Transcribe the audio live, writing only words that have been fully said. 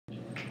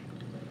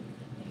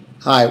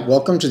Hi,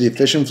 welcome to the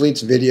Efficient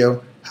Fleets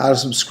video, how to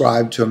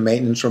subscribe to a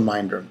maintenance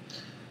reminder.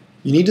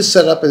 You need to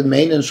set up a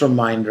maintenance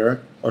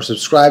reminder or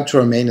subscribe to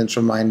a maintenance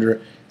reminder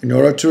in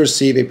order to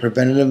receive a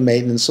preventative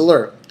maintenance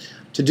alert.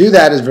 To do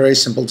that is very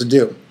simple to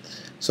do.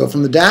 So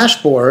from the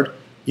dashboard,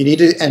 you need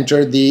to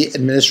enter the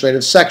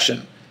administrative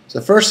section. So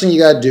the first thing you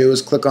got to do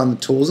is click on the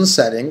Tools and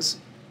Settings,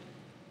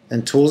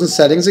 and Tools and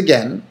Settings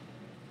again.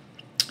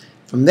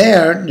 From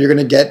there, you're going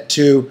to get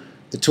to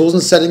the Tools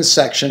and Settings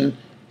section,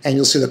 and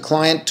you'll see the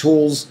Client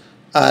Tools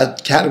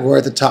category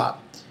at the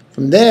top.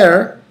 From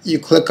there, you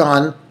click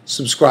on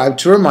Subscribe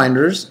to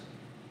Reminders.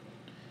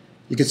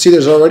 You can see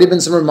there's already been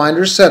some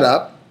reminders set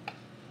up,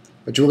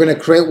 but we're going to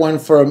create one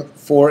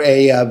for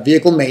a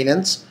vehicle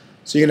maintenance.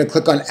 So you're going to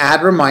click on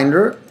Add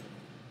Reminder.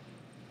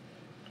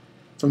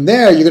 From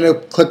there, you're going to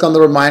click on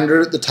the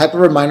reminder, the type of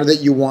reminder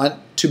that you want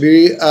to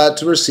be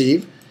to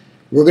receive.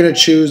 We're going to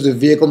choose the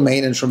vehicle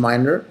maintenance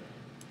reminder.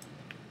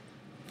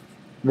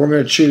 We're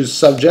going to choose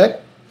Subject,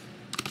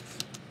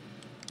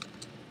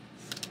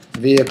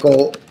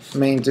 Vehicle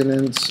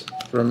Maintenance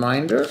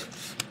Reminder.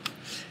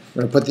 I'm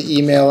going to put the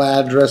email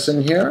address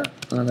in here.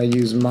 I'm going to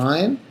use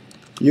mine.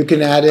 You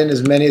can add in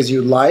as many as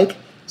you'd like.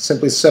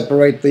 Simply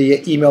separate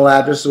the email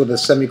address with a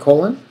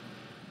semicolon.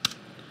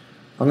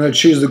 I'm going to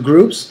choose the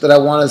groups that I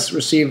want to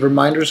receive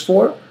reminders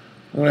for.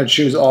 I'm going to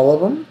choose all of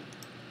them.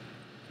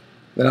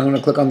 Then I'm going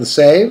to click on the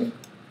Save.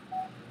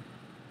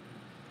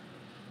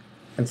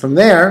 And from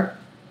there,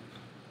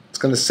 it's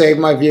going to save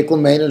my vehicle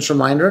maintenance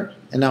reminder,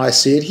 and now I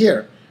see it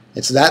here.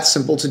 It's that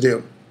simple to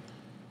do.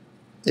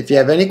 If you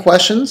have any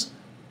questions,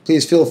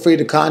 please feel free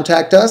to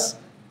contact us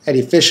at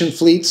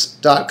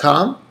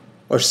efficientfleets.com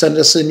or send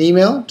us an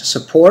email to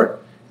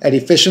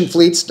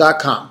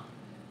support@efficientfleets.com.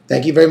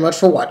 Thank you very much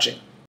for watching.